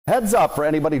Heads up for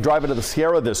anybody driving to the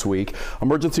Sierra this week.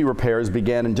 Emergency repairs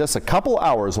began in just a couple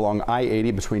hours along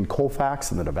I-80 between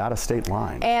Colfax and the Nevada state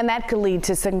line. And that could lead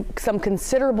to some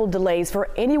considerable delays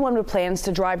for anyone who plans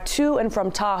to drive to and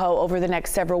from Tahoe over the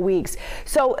next several weeks.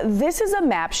 So this is a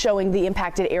map showing the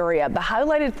impacted area. The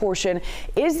highlighted portion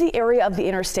is the area of the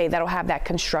interstate that'll have that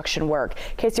construction work.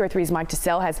 KCRA 3's Mike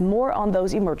TeSelle has more on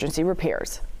those emergency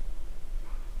repairs.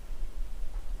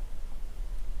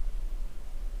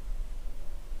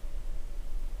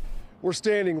 We're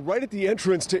standing right at the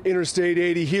entrance to Interstate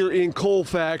 80 here in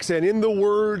Colfax, and in the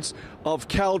words of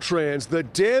Caltrans, the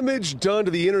damage done to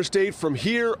the interstate from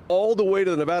here all the way to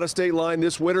the Nevada state line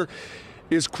this winter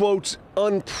is, quote,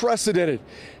 unprecedented.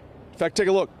 In fact, take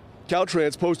a look.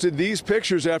 Caltrans posted these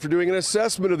pictures after doing an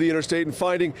assessment of the interstate and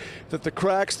finding that the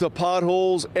cracks, the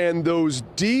potholes, and those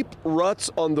deep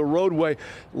ruts on the roadway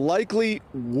likely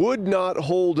would not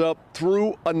hold up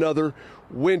through another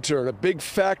winter. And a big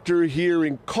factor here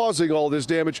in causing all this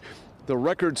damage, the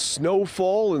record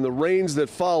snowfall and the rains that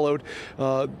followed.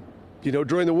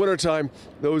 During the wintertime,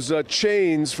 those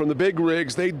chains from the big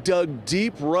rigs, they dug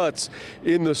deep ruts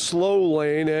in the slow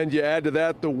lane, and you add to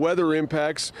that the weather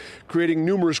impacts, creating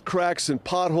numerous cracks and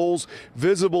potholes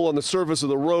visible on the surface of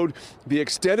the road. The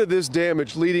extent of this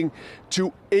damage leading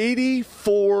to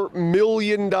 $84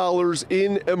 million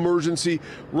in emergency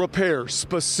repairs.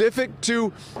 Specific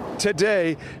to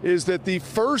today is that the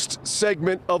first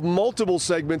segment of multiple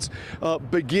segments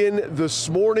begin this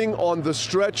morning on the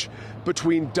stretch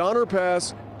between Donner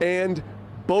Pass and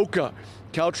Boca.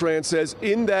 Caltrans says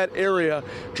in that area,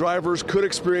 drivers could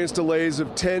experience delays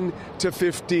of 10 to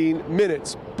 15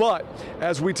 minutes. But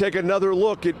as we take another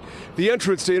look at the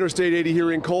entrance to Interstate 80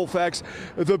 here in Colfax,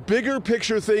 the bigger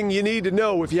picture thing you need to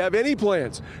know if you have any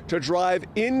plans to drive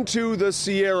into the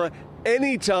Sierra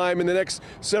anytime in the next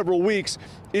several weeks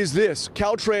is this.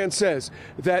 Caltrans says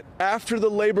that after the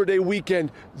Labor Day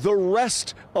weekend, the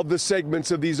rest of the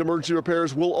segments of these emergency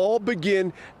repairs will all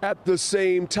begin at the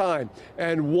same time.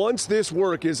 And once this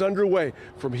work is underway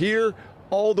from here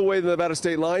all the way to the Nevada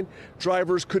state line,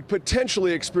 drivers could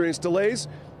potentially experience delays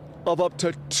of up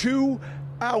to 2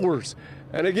 hours.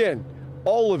 And again,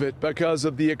 all of it because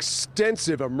of the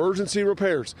extensive emergency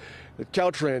repairs that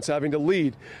Caltrans having to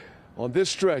lead on this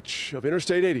stretch of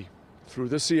Interstate 80 through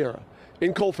the Sierra.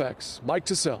 In Colfax, Mike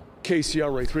TeSelle,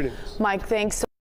 KCRA 3 News. Mike, thanks.